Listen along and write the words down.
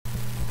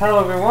Hello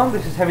everyone,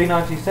 this is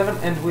Heavy97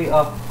 and we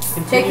are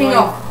Taking continuing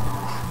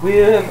off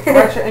with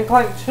Ratchet and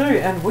Clank 2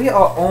 and we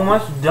are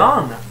almost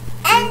done. We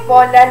are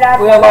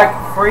are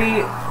like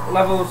 3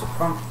 levels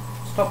from...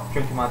 Stop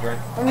drinking my drink.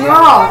 No,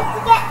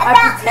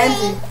 I pretend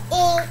to.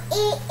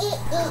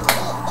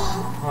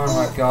 Oh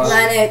my god.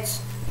 Planet.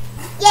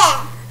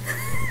 Yeah.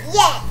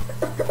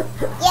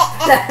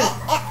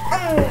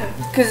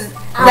 Because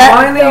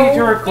Remind me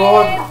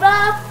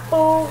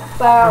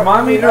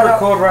to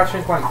record Ratchet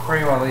and Clank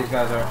 3 while these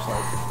guys are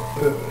asleep.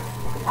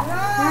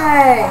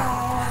 Hey.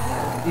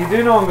 You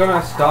do know I'm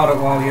gonna start it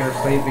while you're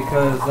asleep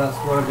because that's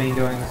what I've been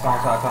doing this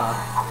entire time.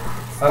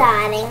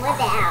 Starting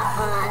without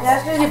us.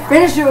 That's because you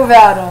finished it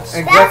without us.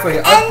 Exactly.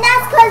 And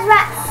that's because we're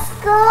at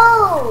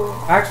school.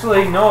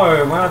 Actually,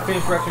 no. When I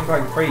finished Ratchet and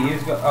Clank 3, you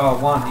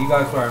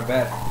guys were in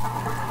bed.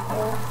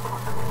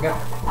 Yep.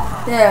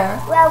 Yeah.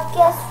 Well,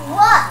 guess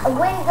what?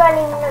 We don't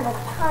even know the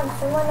time,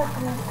 so we're not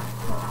going to...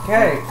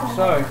 Okay,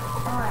 so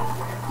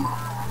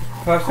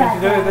first thing to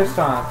do this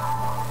time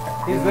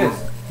is this.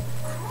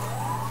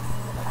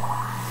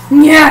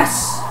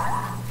 Yes.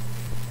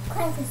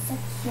 Clank is so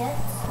cute.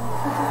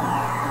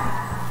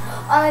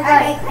 Oh my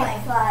god, I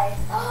Clank flies.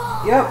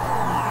 Yep.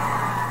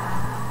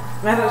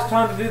 Now it's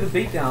time to do the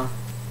beatdown.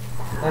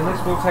 And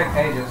this will take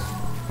ages.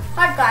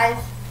 Hi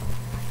guys.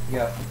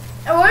 Yep.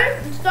 Are we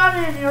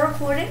starting your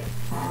recording?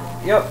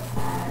 Yep.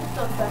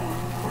 Okay.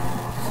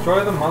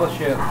 Destroy the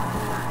mothership.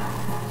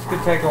 This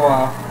could take a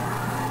while.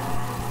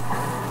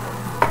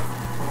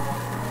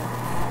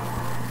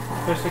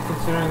 Especially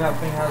considering that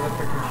thing has a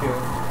freaking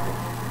shield.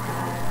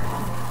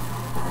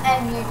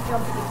 And you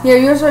jumping. Yeah,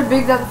 you're so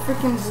big that the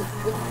freaking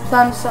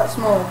planet's that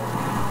small.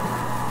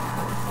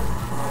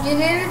 You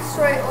need to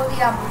destroy all the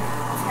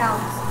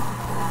towns.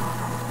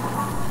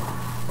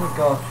 Oh my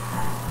gosh.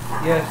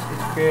 Yes,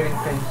 it's creating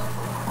things.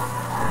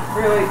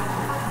 Really?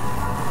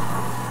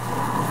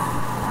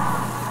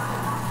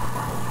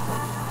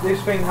 This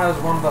thing has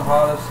one of the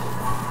hardest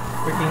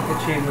freaking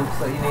achievements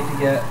that you need to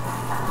get.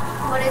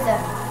 What is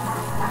it?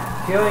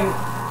 Killing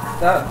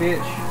that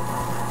bitch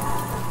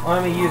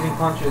only using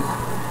punches.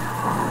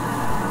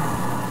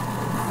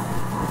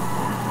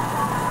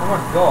 Oh my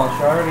gosh,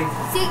 I already...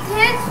 See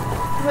kids,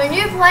 when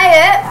you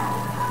play it,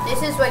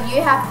 this is what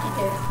you have to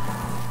do.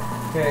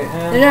 Okay,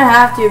 They don't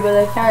have to, but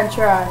they can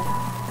try.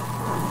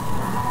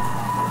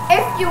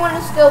 If you want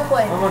a skill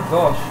point. oh my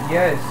gosh,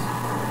 yes.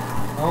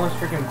 I almost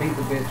freaking beat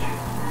the bitch.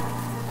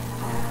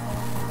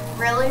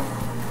 Really?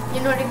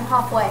 You're not even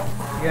halfway.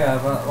 Yeah,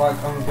 but like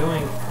I'm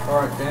doing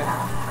alright there.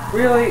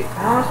 Really?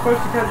 How am I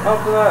supposed to catch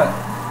up to that?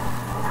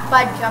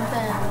 By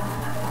jumping. Oh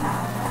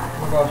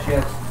my gosh,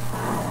 yes.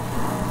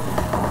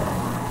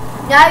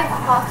 Now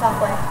you've passed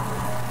halfway.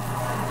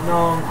 No,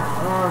 I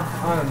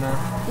don't know.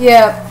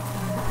 Yeah.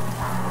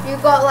 You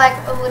got like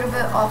a little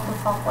bit off of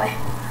halfway.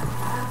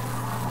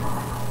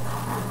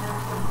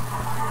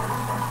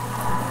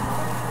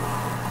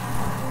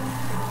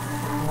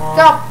 Come on.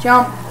 Jump!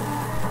 Jump.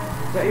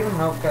 Does that even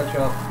help catch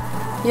up?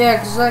 Yeah,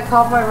 because it's like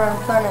halfway around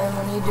the planet, and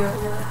when you do it,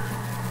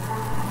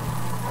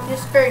 You're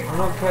screwed. I'm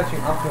not catching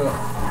up to it.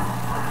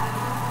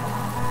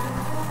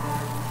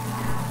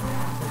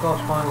 Oh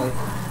gosh, finally.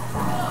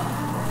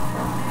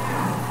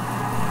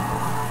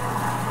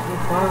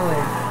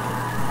 Finally.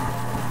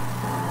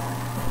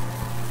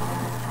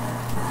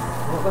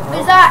 What the hell?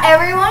 Is that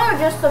everyone or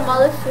just the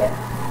mothership?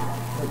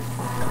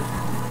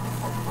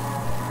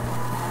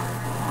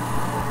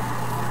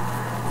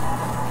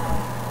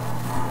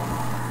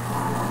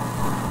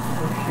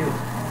 Oh shit.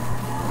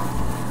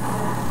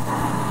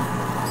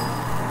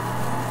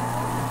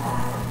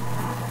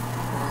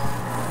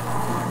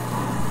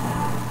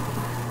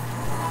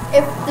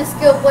 If the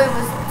skill point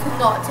was to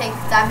not take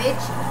damage,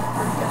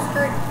 you're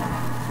screwed.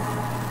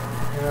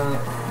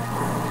 Yeah.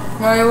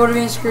 no, it would have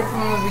been screwed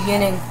from the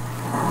beginning.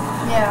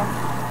 Yeah.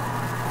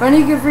 If only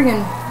you could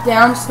freaking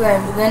down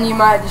slam, but then you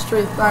might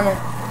destroy the planet.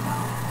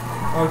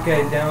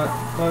 Okay, damn it.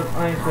 No,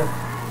 I need to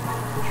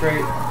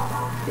retreat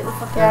Get the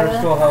fuck out and of there.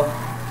 restore health.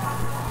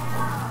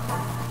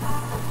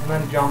 And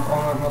then jump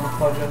on that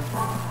motherfudger.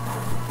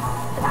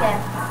 Again.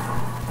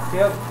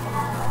 Yep.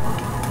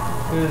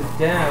 Because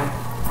damn.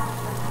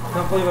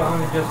 Can't believe I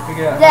only just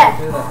figured out Yeah. how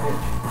to do that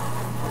bitch.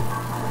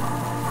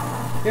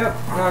 Yep,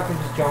 now I can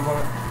just jump on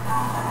it.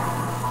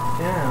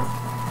 Damn.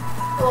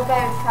 Or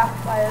get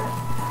trapped by it.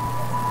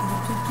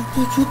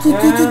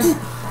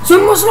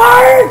 Super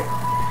slide!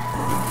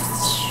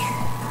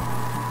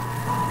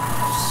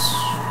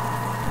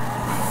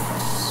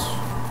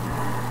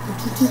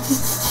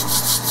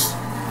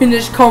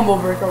 Finish combo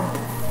breaker.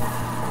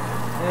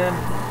 And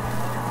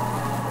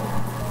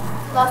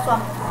Last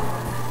one.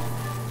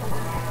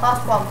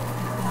 Last one.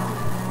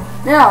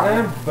 Now,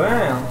 and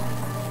bam.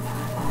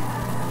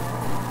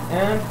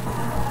 And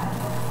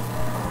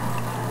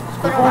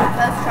Good on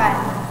first try.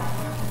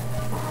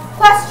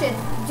 Question.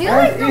 Do you Where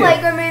like is the it?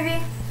 Lego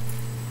movie?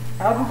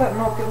 how did that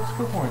not get a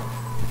skill point?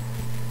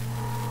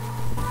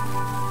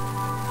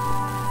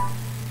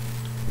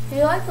 Do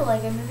you like the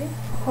Lego movie? I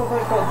thought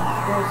that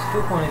got a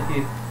skill point if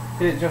you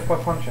did it just by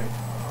punching.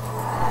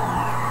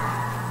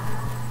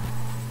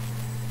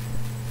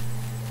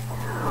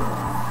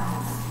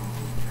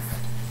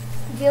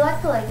 Do you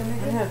like the Lego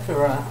movie? Yeah, it's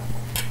alright.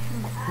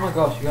 Oh my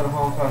gosh, you got a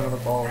whole entire another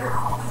ball of it.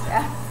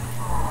 Yeah.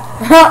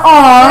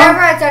 Aww.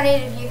 Whenever I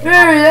donated, you Dude,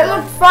 can that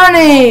looked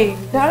funny.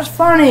 That was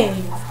funny.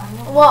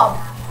 Whoa.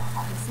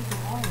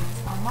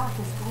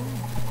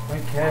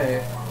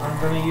 Okay, I'm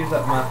gonna use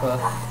that mapper.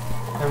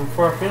 And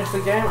before I finish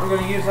the game, I'm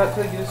gonna use that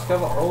to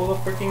discover all the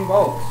freaking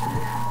bolts.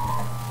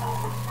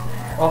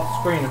 Off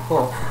screen, of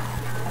course.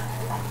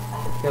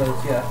 Because,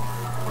 yeah.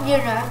 You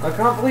know. I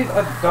can't believe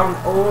I've done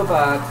all of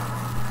that.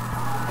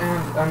 And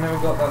I never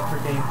got that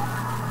freaking...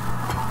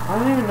 I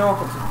don't even know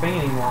if it's a thing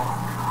anymore.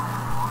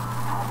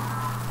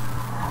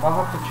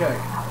 I'll have to check.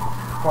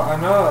 But I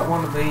know that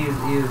one of these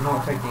is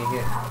not taking a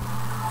hit.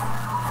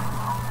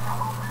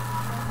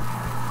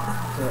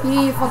 So,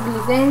 You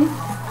fucking thing.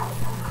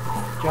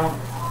 jump.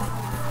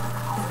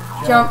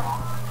 Jump.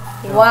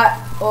 What?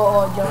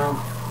 Oh, jump. Jump.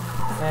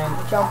 And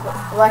Jump.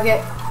 Like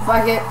it.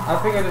 Like it. I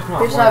think I just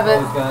might Bitch, like love it.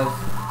 those guys.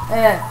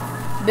 Yeah.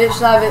 Bitch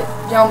slap it.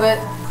 Jump it.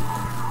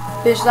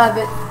 Bitch slap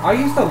it. I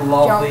used to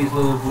love Jump. these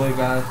little blue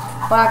guys.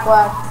 Whack,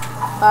 whack.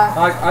 Whack.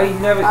 Like, I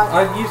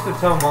used to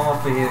tell Mom off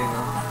for hitting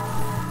them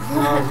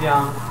when I was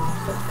young.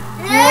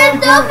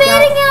 Stop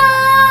hitting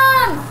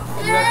them!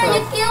 Exactly.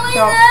 You're killing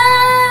Jump.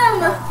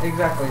 them!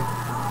 Exactly.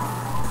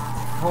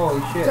 Holy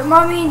shit. So,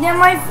 mommy, they're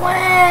my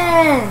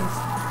friends.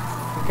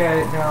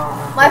 Okay, now.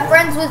 My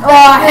friends with Oh,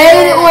 I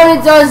hate it when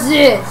it does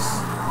this.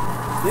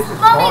 This is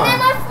Mommy, fine. they're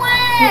my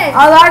friends!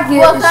 I like it.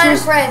 What It's kind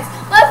just of friends?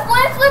 My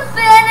friends with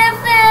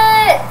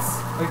benefits!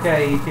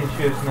 Okay, you can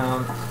shoot us now.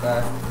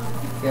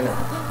 Get it.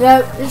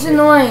 yeah, it's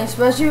annoying,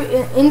 especially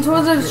in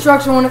Towards the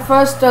Destruction when it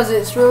first does it.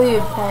 It's really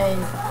a pain.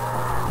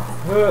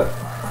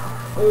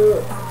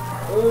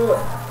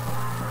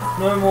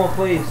 No more,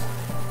 please.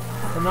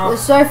 They're Enough.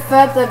 so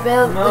fat that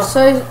they're Enough.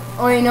 so.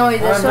 Oh, you know,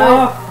 they're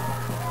Enough.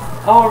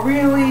 Oh,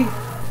 really?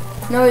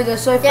 no, they're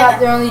so Yeah. fat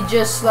they're only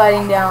just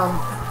sliding down.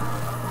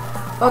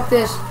 Fuck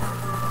this.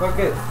 Fuck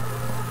it.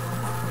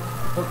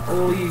 Fuck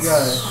all you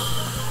guys.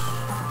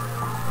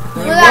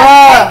 Was You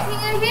that were.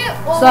 taking a hit?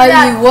 Or So was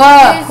that you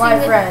were, using my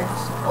it- friends.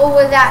 Or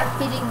was that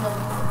hitting them?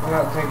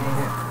 Without taking a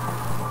hit.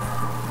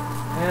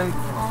 And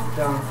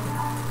done.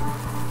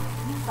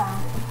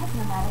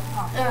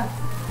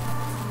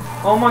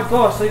 Oh my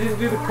gosh, they didn't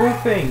do the cool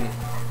thing.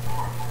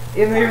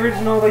 In the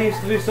original, they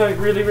used to do something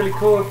really, really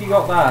cool if you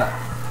got that.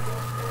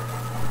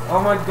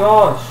 Oh my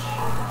gosh.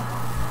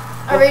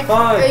 Are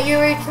fudge. you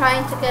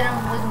trying to get them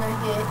with no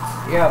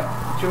hits? Yeah.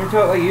 Should we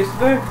tell what they used to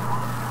do?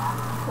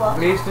 What?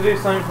 They used to do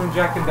something from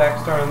Jack and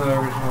Daxter in the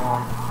original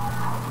one.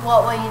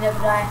 What, where you never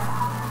die?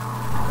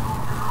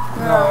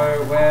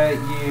 No, where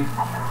you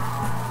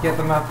get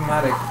the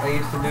mathematics. They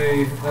used to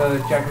do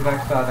the Jack and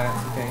Daxter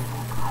dancing thing.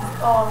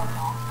 Oh,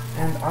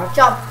 And I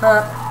jump.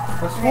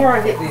 swore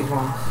I hit these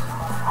ones.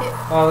 Hit.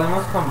 Oh, they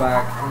must come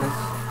back. And this.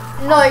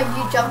 No,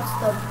 you jumped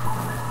them.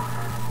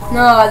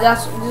 No,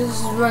 this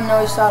is when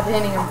Nowi started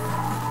hitting him.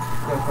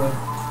 Definitely.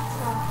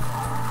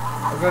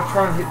 I'm gonna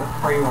try and hit the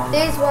free one.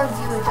 These ones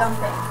you were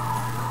jumping.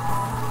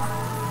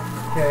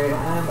 Okay,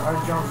 and I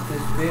jumped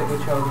this bit,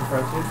 which I was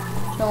impressive.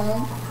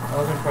 Jump. I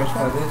was impressed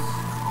by this,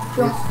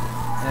 Jump. this,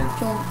 and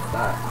Jump.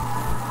 that.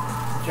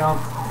 Jump.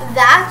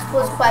 That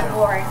was quite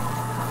boring.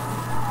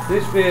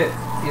 This bit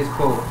is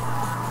cool.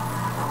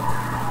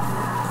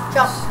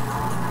 Jump.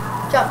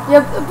 Jump.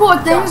 Yeah, the poor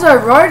things are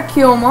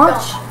roadkill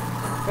much.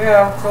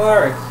 Yeah, it's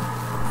hilarious.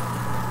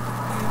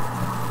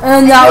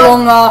 And that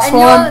long ass And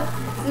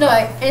one. No,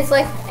 it's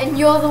like, and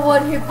you're the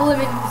one who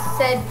blooming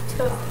said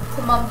to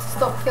Mum to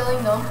stop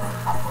killing them.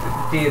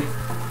 Did.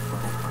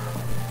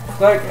 It's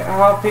like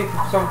how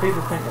some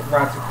people think that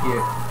rats are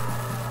cute.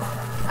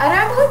 I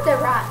don't believe they're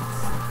rats.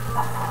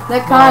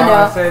 They're No, I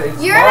kinda. said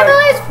it's You like, remember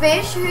those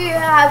fish who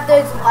have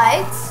those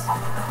lights?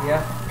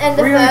 yeah. And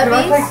the Really? Did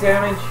I Furbies? take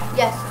damage?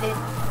 Yes, you did.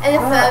 And the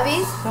That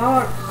Furbies?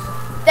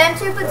 sucks. Them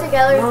two put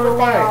together is No what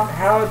they way. are.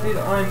 How did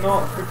I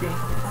not freaking...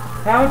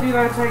 How did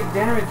I take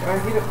damage? I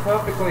hit it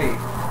perfectly.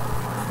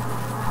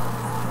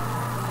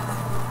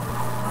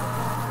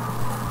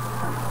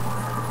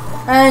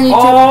 And you took.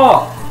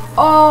 Oh!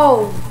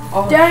 Oh!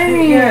 Oh Dang.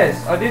 shit,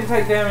 yes. I didn't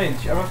take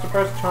damage. I must have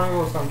pressed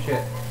triangle or some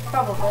shit.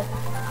 Probably.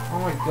 Oh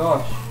my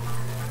gosh.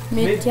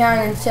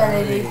 Midtown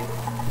Insanity.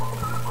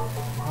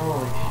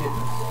 Holy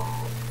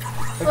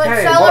shit.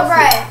 Let's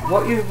celebrate.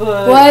 What is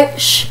the... Wait,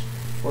 shh.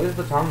 What is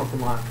the time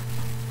looking like?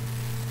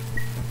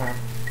 Okay.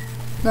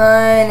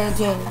 9,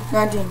 18,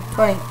 19,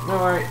 20. No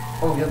worry.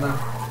 Oh, get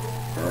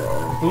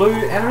that. Blue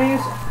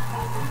enemies?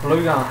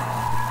 Blue gun.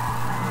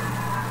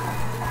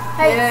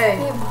 Hey, Yay.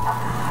 it's him.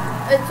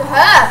 It's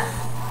her.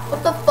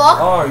 What the fuck?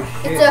 Oh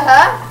shit. It's a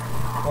her?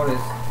 What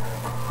is?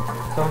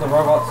 Some of the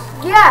robots.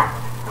 Yeah.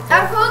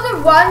 I called the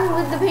one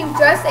with the pink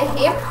dress a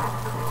him.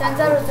 Turns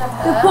out it was a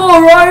The her. poor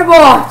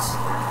robots!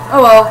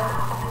 Oh well.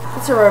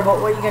 It's a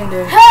robot, what are you gonna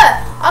do? Her!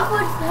 I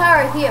called her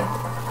a him.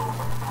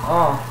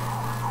 Oh.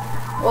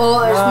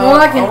 Well, it's No, more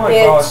like an oh my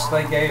it. gosh,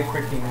 they gave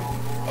freaking...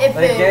 It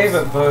They boobs. gave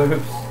it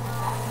boobs.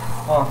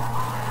 Oh.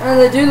 And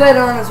they do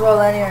later on as well,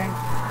 anyway.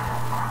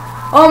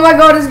 Oh my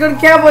god, he's got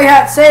a cowboy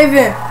hat, save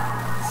him!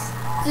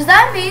 Does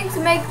that mean to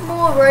make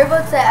more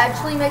robots that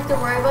actually make the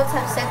robots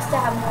have sex to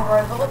have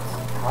more robots?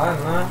 I don't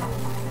know.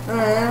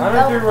 I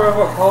don't do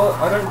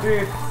I don't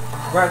do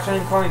Ratchet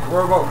and Clank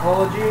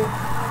robotology.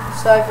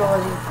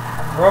 Psychology.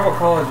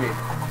 Robotology.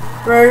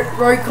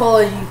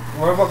 Robotology.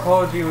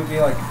 Robotology would be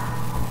like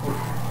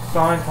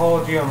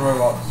Scientology on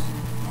robots.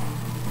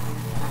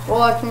 Well,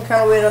 that's some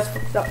kind of weird ass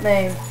fucked up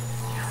name.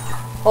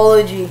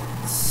 Ology.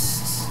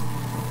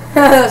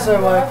 That's how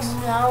it works.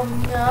 No.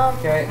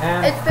 Okay,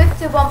 and It's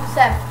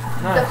 51%.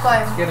 no, The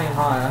phone. it's getting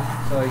higher.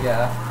 So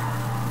yeah,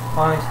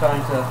 finally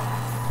starting to.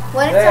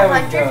 When it's There we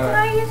 100, go. can I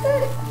use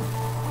it?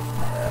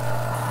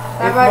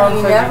 How If about Mom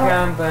you says never? you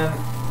can, then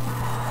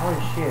oh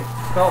shit!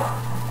 Stop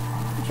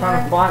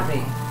trying to bite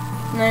me.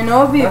 I know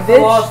it'd be a That's the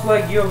bitch. last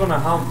leg you're gonna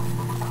hump.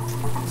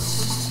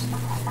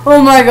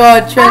 Oh my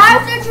god, I Trent.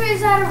 have to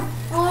choose out of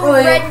blue Oh,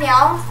 and yeah. red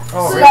now.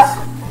 Oh, So really?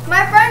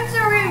 my friends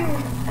are in.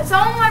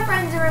 Some of my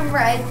friends are in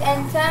red,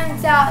 and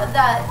turns out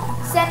that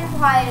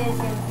Senpai is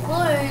in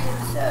blue.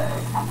 So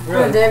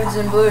Really? David's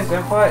in blue.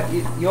 Senpai,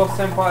 your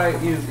senpai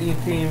is in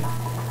Team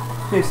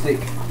Mystic.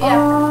 yeah.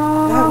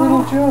 That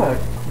little jerk.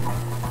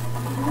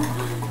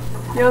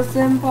 Yo,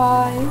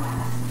 senpai.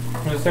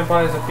 Your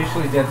senpai is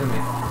officially dead to me.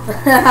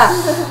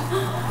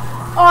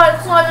 Oh,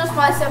 it's not just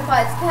my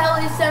senpai. It's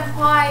Kelly's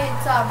senpai.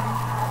 It's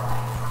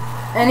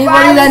Anybody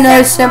Riley that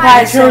knows senpai. senpai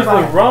You is chose the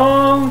senpai.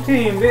 wrong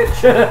team,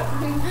 bitch.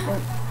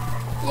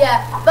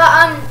 Yeah, but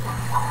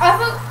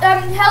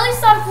Helly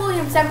started calling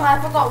him senpai. I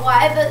forgot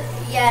why, but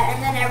yeah,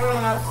 and then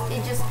everyone else,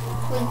 it just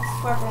links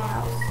for everyone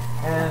else.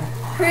 And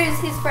Who's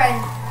his friend?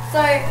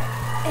 So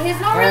he's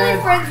not really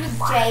And- friends with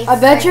Jade. I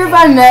bet you if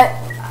I met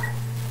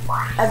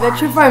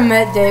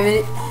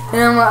David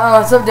and I'm like, oh,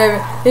 what's up,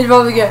 David? He'd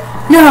probably go,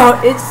 no,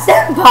 it's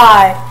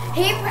senpai.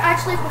 He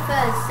actually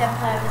prefers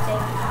senpai over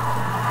David.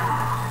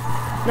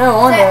 No So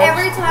wonder.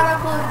 every time I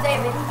call him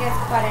David, he gets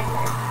quite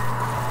angry.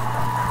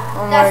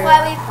 Oh my That's god. why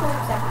we call him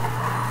senpai.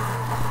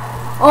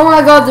 Oh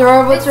my god, the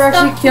robots It's are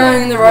actually stuck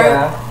killing the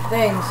robot Yeah.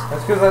 things.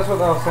 that's because that's what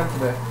they were sent to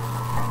do.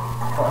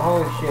 But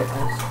holy shit, I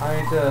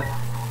need to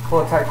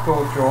pull a tactical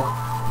withdrawal.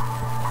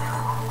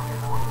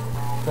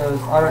 Because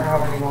I don't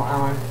have any more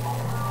ammo.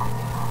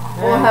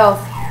 Or And-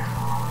 health.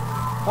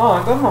 Oh,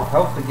 I've got enough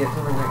health to get to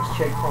the next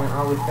checkpoint,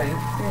 I would think.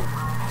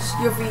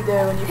 Your feet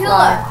there when you Pillar.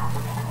 fly.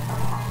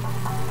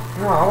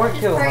 No, I won't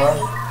She's kill crazy. her.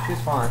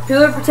 She's fine.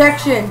 Pillar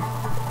protection.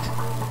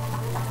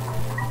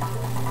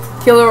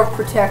 Killer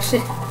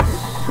protection.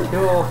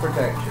 Kill all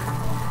protection.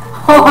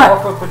 Oh I'll my,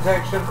 offer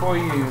protection for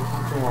you if you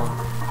want.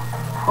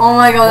 oh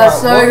my god, that's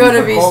Right, so what is gonna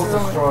the be Bolt so,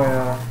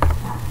 Destroyer.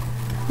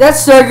 that's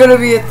so gonna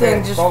be a thing.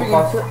 Okay, Just Bolt freaking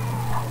bust. put- I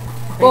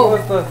think Whoa. it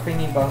was the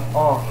thingy bus.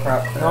 Oh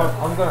crap. No,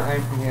 I'm gonna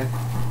aim from here.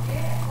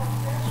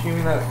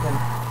 Assuming that it can.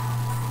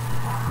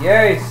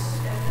 Yes!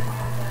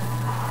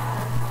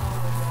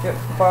 Get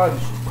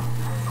fudged.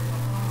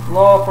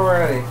 Blow up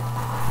already.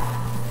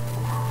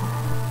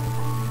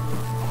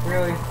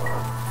 Really?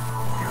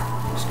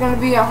 it's gonna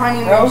be a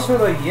honey Hell mix. to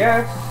the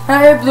yes!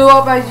 Hey, it blew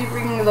up as you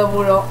freaking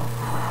leveled up.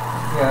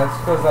 Yeah, it's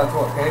because that's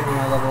what gave me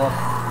my level up.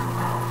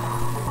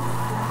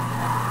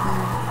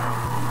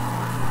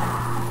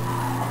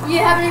 You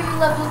haven't even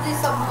leveled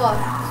this up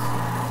once.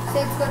 So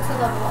it's got to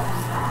level up.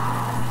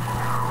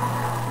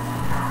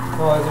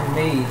 No, as in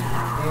me.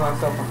 Me,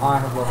 myself, and I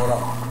have leveled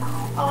up.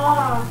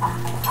 Oh.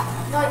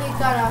 Not you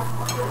gonna.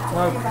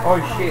 No, oh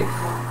shit.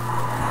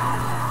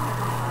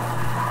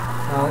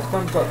 No, this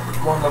one's got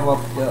one level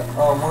up.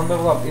 One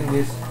level up in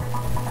this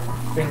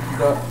thing you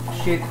got.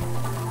 Shit.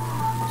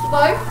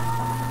 Go.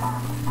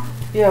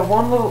 Yeah,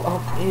 one level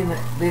up in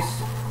this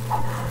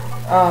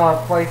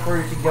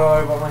playthrough to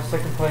go, but my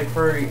second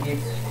playthrough it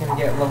can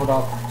get leveled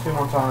up 2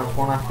 more times.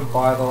 One I have to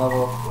buy the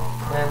level,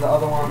 and the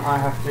other one I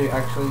have to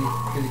actually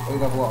physically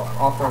level up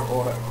after I've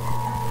bought it.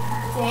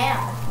 Damn.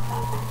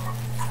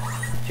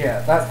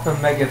 Yeah, that's the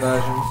mega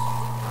versions.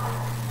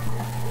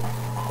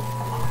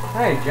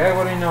 Hey Jay,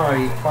 what do you know?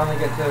 You finally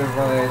get to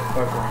relay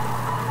Pokemon.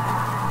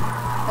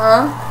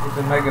 Huh? It's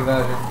a mega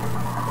version.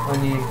 When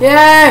you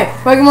Yay!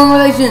 Pokemon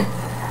relation.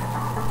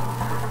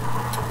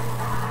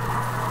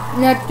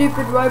 Now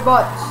stupid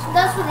robots.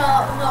 That's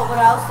not what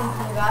I was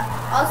thinking about.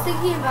 I was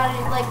thinking about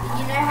it like,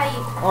 you know how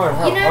you...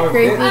 You know,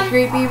 Creepy, bitch.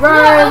 creepy No,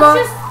 I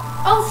robots.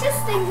 was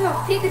just thinking of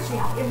Pikachu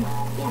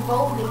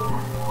evolving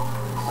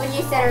when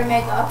you said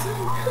Omega.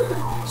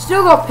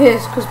 Still got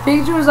pissed because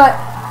Pikachu was like,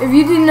 if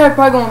you didn't know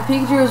Pokemon,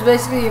 Pikachu was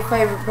basically your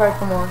favorite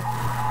Pokemon.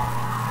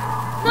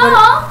 No,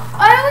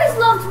 I always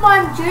loved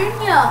Mime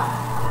Jr.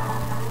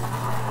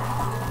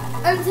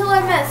 Until I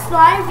met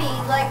Snivy.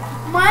 Like,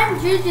 Mime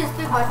Jr.'s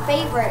been my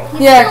favorite.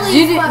 He Yeah, still 'cause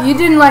is my- you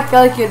didn't like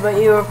Delicate, but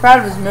you were proud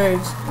of his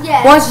moves.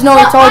 Yeah. Once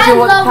Nowi But told you I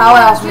what love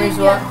powerhouse Mime moves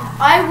Jr. were.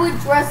 I would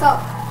dress up.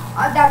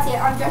 That's it.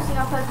 I'm dressing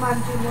up as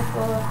Mime Jr.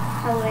 for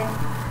Halloween.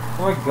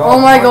 Oh my god. Oh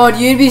my god,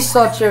 you'd be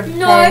such a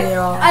No, pain in the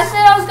ass. I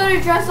said I was going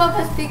to dress up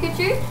as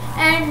Pikachu,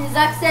 and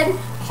Zach said,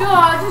 sure,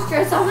 I'll just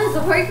dress up as a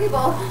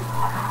Pokeball.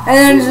 And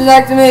then she's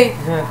like to me,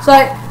 Yeah. it's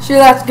like she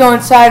likes to go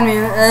inside me,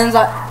 and then it's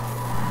like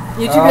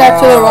you took that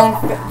to the wrong,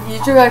 you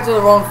took that to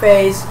the wrong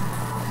phase.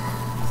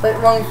 It's like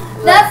wrong.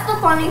 That's the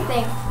funny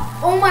thing.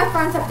 All my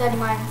friends have dirty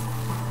minds.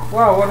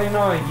 Well, what do you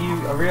know? You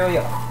really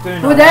do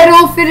know. Well, they'd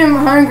all fit in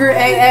Hunger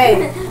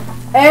AA.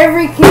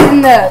 Every kid in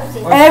there,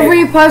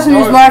 every person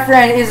who's my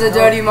friend is a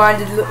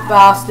dirty-minded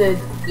bastard.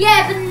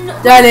 Yeah, but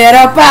Dirty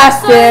little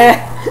bastard.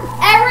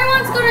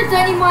 everyone's got a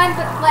dirty mind,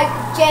 but like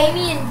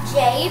Jamie and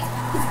Jade,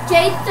 because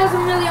Jade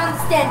doesn't really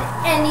understand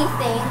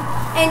anything,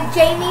 and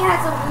Jamie has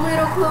a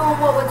little clue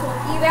on what we're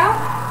talking about.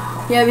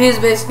 Yeah, but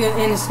he's basically an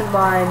innocent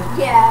mind.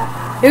 Yeah.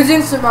 He was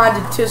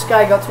innocent-minded till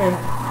Sky got to him.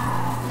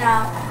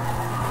 No.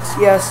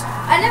 Yes.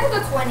 I never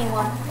got to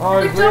anyone.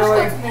 Oh, but Josh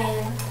really? got to me.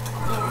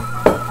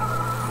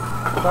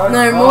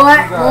 No, more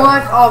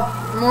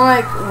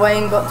like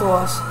Wayne got to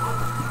us.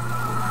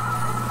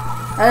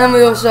 And then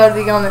we all started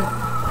becoming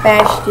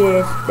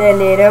bastards. The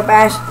little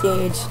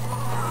bastards.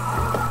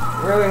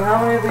 Really? How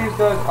many of these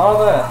guys are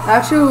there?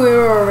 Actually, we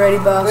were already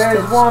bastards.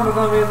 There's one of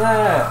them in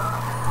there.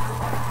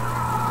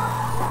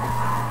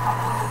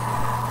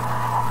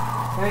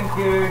 Thank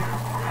you.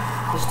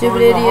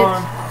 Stupid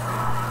idiots.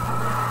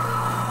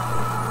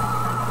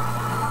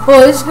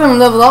 Well, this is going to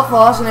level up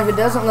fast, and if it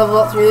doesn't level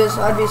up through this,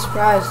 I'd be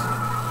surprised.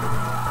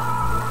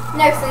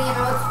 Next thing you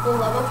know, it's full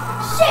level.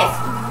 Shit!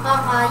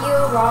 Mama, you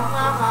wrong.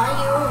 Mama,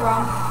 you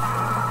wrong.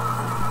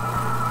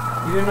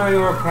 You didn't know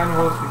you were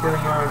cannibals for killing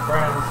your own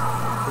friends.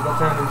 They got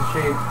turned into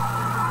sheep.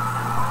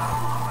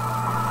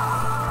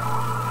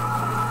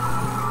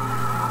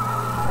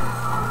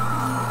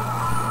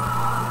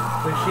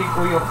 The sheep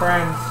were your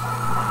friends.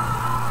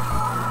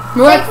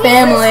 We're like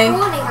family.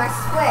 Spawning, I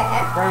swear.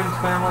 Friends,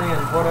 family,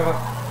 and whatever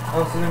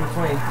else is in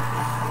between.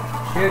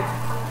 Shit.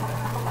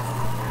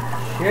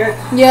 Shit.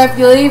 Yeah, if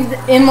you leave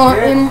in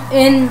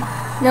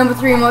number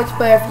 3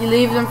 multiplayer, if you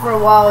leave them for a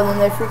while, then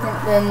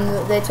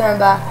they turn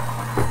back.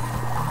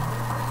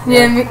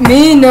 Yeah,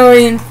 me and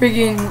Nowi and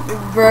freaking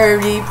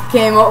Brody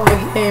came up with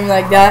a game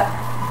like that.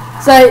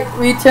 It's like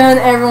we turn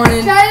everyone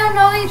in. Should I don't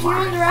know if you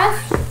want the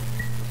rest?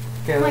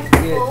 Okay, let's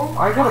Like, get. cool.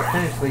 I gotta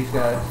finish these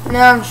guys.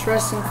 Now I'm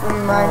stressing for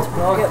my mind.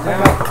 Oh, God damn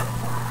it.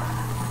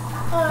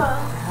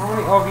 How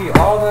many of you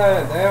are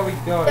there? There we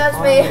go. That's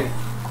finally. me.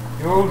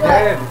 You're all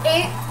dead.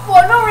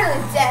 Well, not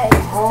really dead. It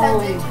just turns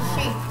Holy. into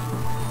sheep.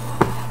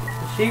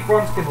 The sheep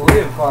ones can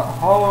live, but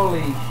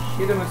holy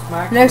shit, I'm a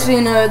smack. Next thing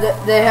you know,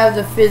 they have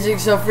the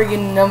physics of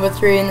freaking number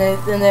 3, and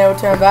then they will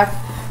turn back.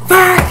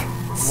 Fuck!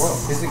 What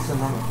physics are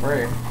number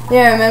 3?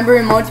 Yeah, remember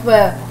in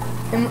multiplayer,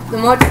 the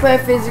multiplayer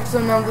physics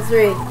of number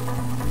 3.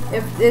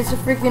 If it's a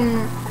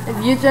freaking, if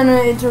you turn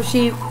it into a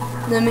sheep,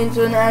 them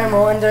into an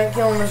animal, and don't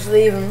kill them, just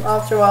leave them.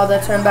 After a while, they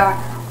turn back.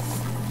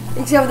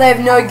 Except they have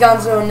no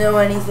guns or no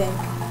anything.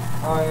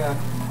 Oh yeah.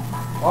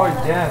 Oh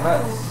damn,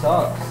 that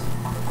sucks.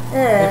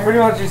 Yeah. They're pretty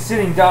much just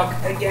sitting duck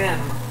again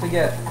to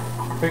get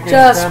freaking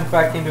Just- turned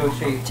back into a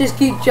sheep. Just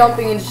keep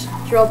jumping and just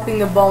dropping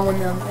the bomb on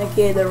them,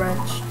 aka the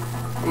wrench.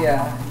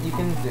 Yeah, you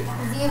can do.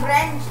 The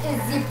wrench is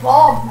the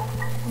bomb.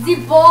 The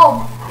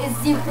bomb is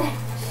the wrench.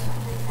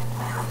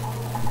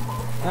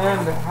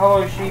 And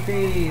hello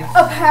sheepies.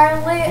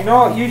 Apparently, You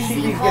know what? You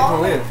sheepies get to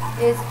live.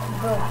 is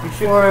the You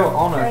should feel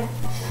honored. wrench.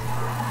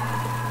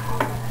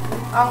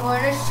 I'm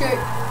gonna shoot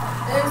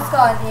this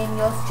gun in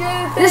your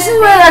stupid. This is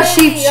where our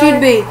sheep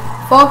should be.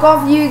 Fuck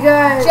off, you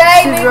guys.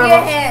 Jay, Stupid move your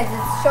robots. hands.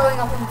 It's showing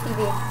up on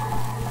TV.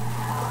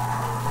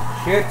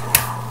 Shit.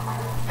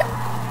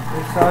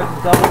 We decided to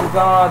double the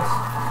guards.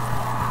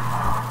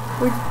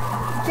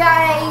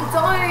 Jay,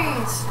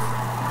 don't.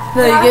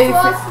 No, you have get to your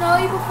ask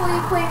Nowi before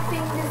you put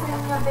fingers in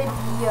the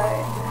video.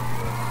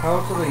 Hell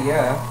to the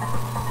yeah.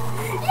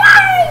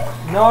 Yay!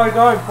 No,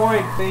 don't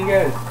point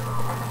fingers.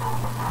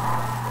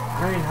 I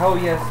mean, hell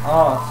yes,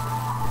 ass.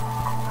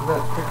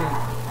 That's freaking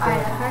I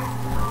know.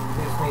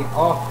 piss me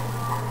off.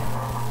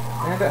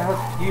 And it has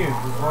fumes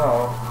as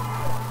well.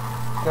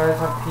 Guys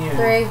have fumes.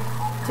 3,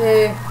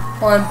 2,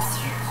 1.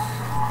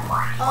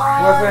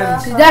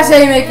 Weapons. That's how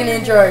you make an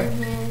intro.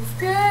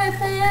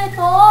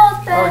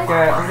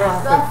 Okay, I'm gonna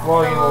have to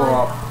blow you all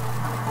up.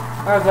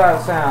 How does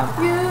that sound?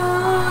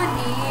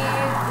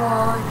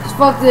 Unicorn. Just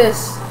fuck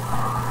this.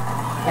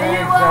 And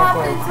Yeah, what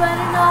exactly. happens when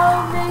an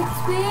old makes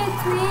sweet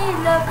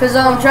love? Cause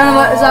I'm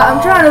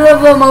trying to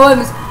level up my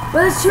weapons,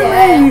 but it's too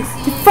late.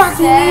 You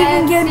fucking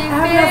even get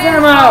have enough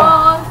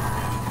ammo.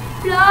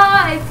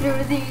 Fly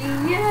through the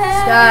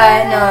air.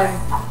 Sky, no.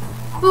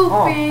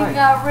 Pooping thanks.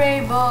 out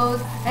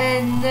rainbows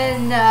and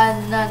then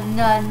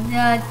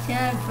not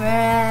your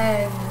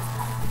friends.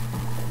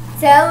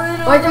 Telling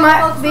all Wait, there the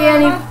might folks be where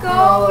any- my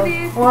gold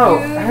is Whoa,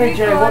 hey Jay,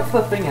 unicorn. what's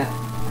the thing at?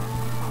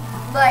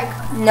 Like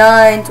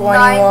 9,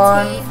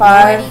 21,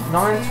 5,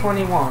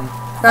 9:21.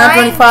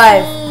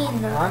 9:25.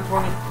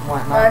 9:20.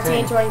 What? 19,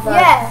 19. 25.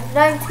 Yeah,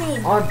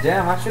 19. Oh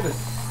damn! I should have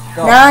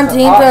stopped.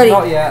 19:30.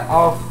 Not yet.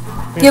 I'll.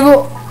 Give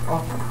it,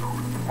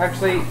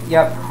 Actually,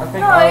 yep. I think.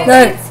 No, I'll,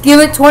 no, give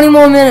it 20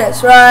 more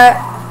minutes, right?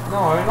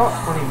 no,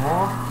 not 20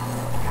 more.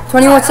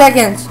 20 more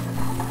seconds.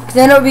 Cause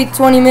then it'll be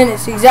 20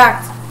 minutes,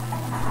 exact.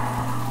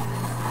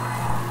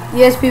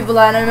 Yes, people,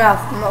 I know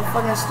math. I'm not a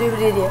fucking stupid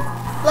idiot.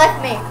 Like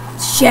me.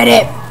 Shut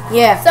it.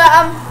 Yeah. So,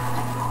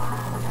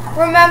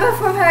 remember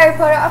from Harry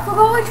Potter, I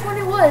forgot which one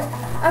it was,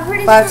 I'm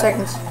pretty 5 sure.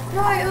 seconds.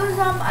 No, it was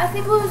I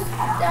think it was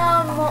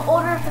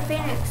Order of the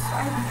Phoenix.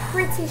 I'm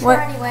pretty sure What?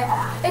 anyway.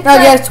 It's No,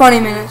 like, yes, 20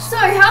 minutes.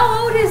 sorry,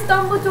 how old is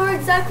Dumbledore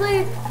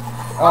exactly?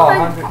 Oh,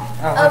 100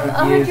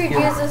 100 years.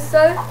 years or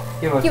so.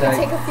 Give or Give or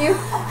take. take a few.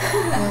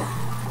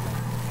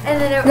 And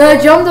then it No,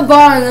 jump the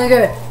bar and then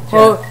go.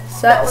 Well,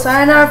 That was-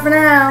 sayonara for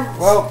now.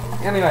 Well,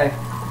 anyway,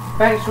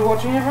 thanks for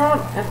watching,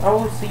 everyone, and I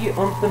will see you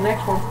on the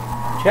next one.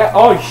 Ciao.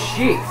 Oh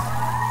shit!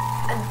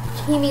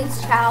 he means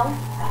ciao.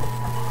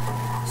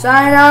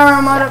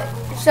 Sayonara, mother.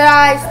 Should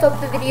I stop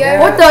the video? Yeah.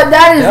 What the?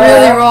 That is Yeah.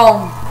 really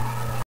wrong.